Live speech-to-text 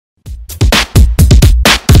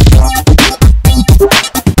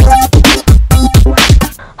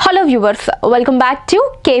Viewers, welcome back to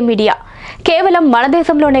K media. కేవలం మన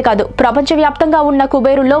దేశంలోనే కాదు, ప్రపంచవ్యాప్తంగా ఉన్న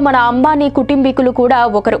కుబేరుల్లో మన అంబానీ కుటుంబీకులు కూడా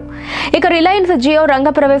ఒకరు. ఇక రిలయన్స్ జియో రంగ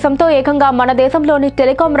ప్రవేశంతో ఏకంగా మన దేశంలోని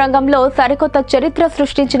టెలికాం రంగంలో సరికొత్త చరిత్ర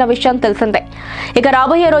సృష్టించిన విషయం తెలిసిందే. ఇక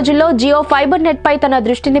రాబోయే రోజుల్లో జియో ఫైబర్ నెట్ పై తన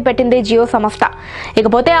దృష్టిని పెట్టింది జియో సంస్థ.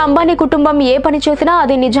 ఇకపోతే అంబానీ కుటుంబం ఏ పని చేసినా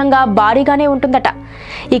అది నిజంగా భారీగానే ఉంటుందట.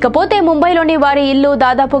 ఇకపోతే ముంబైలోని వారి ఇల్లు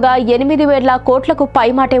దాదాపుగా 8,000 కోట్లకు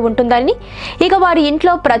పైమాటే ఉంటుందని, ఇక వారి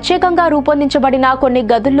ఇంట్లో ప్రత్యేకంగా రూపొందించబడిన కొన్ని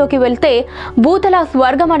గదుల్లోకి వెళ్తే భూతల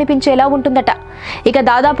స్వర్గం అనిపించేలా ఉంటుందట. ఇక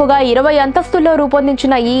దాదాపుగా 20 అంతస్తుల్లో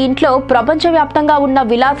రూపొందించిన ఈ ఇంట్లో ప్రపంచవ్యాప్తంగా ఉన్న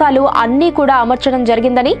విలాసాలు అన్నీ కూడా అమర్చడం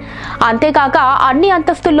జరిగిందని, అంతేకాక అన్ని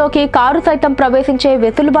అంతస్తుల్లోకి కారు సైతం ప్రవేశించే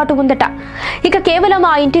వెసులుబాటు ఉందట. ఇక కేవలం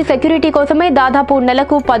ఆ ఇంటి సెక్యూరిటీ కోసమే దాదాపు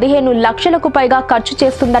నెలకు 15 లక్షలకు పైగా ఖర్చు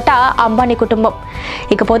చేస్తుందట అంబానీ కుటుంబం.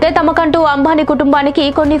 ఇకపోతే తమకంటూ అంబానీ కుటుంబానికి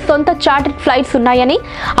కొన్ని సొంత చార్టర్డ్ ఫ్లైట్స్ ఉన్నాయని,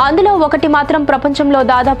 అందులో ఒకటి మాత్రం ప్రపంచంలో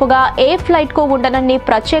దాదాపుగా ఏ ఫ్లైట్ కు ఉండనన్ని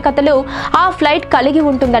ప్రత్యేకతలు ఆ ఫ్లైట్ కలిగి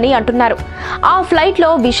ఉంటుందని అంటున్నారు. ఆ ఫ్లైట్ లో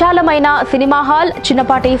విశాలమైన సినిమా హాల్,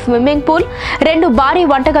 చిన్నపాటి స్విమ్మింగ్ పూల్, 2 భారీ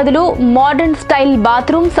వంటగదులు, మోడర్న్ స్టైల్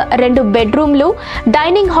బాత్రూమ్స్, 2 బెడ్రూమ్లు,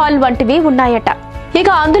 డైనింగ్ హాల్ వంటివి ఉన్నాయట. ఇక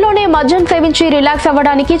అందులోనే మద్యం సేవించి రిలాక్స్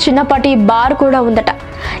అవ్వడానికి చిన్నపాటి బార్ కూడా ఉందట.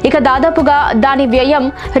 ఇక దాదాపుగా దాని వ్యయం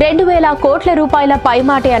 2,000 కోట్ల రూపాయల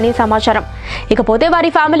పైమాటే అని సమాచారం. ఇకపోతే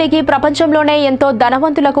వారి ఫ్యామిలీకి ప్రపంచంలోనే ఎంతో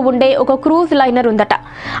ధనవంతులకు ఉండే ఒక క్రూజ్ లైనర్ ఉందట.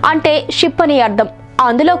 అంటే షిప్ అని అర్థం.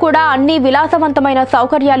 అందులో కూడా అన్ని విలాసవంతమైన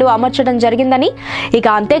సౌకర్యాలు అమర్చడం జరిగిందని, ఇక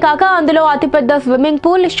అంతేకాక అందులో అతిపెద్ద స్విమ్మింగ్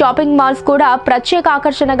పూల్, షాపింగ్ మాల్స్ కూడా ప్రత్యేక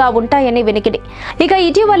ఆకర్షణగా ఉంటాయని వినికిడి. ఇక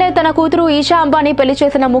ఇటీవలే తన కూతురు ఈషా అంబానీ పెళ్లి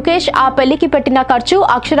చేసిన ముఖేష్ ఆ పెళ్లికి పెట్టిన ఖర్చు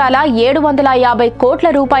అక్షరాల 750 కోట్ల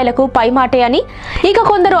రూపాయలకు పైమాటే అని, ఇక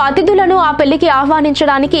కొందరు అతిథులను ఆ పెళ్లికి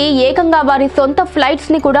ఆహ్వానించడానికి ఏకంగా వారి సొంత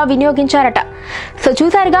ఫ్లైట్స్ ని కూడా వినియోగించారట. సో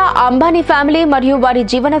చూసారుగా అంబానీ ఫ్యామిలీ మరియు వారి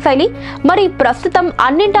జీవన శైలి. మరి ప్రస్తుతం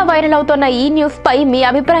అన్నింటా వైరల్ అవుతున్న ఈ న్యూస్ పై మీ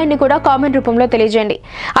అభిప్రాయాన్ని కూడా కామెంట్ రూపంలో తెలియజేయండి.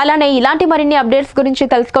 అలానే ఇలాంటి మరిన్ని అప్డేట్స్ గురించి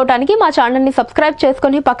తెలుసుకోవడానికి మా ఛానల్ ని సబ్స్క్రైబ్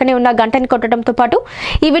చేసుకుని పక్కనే ఉన్న గంటని కొట్టడంతో పాటు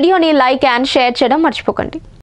ఈ వీడియోని లైక్ అండ్ షేర్ చేయడం మర్చిపోకండి.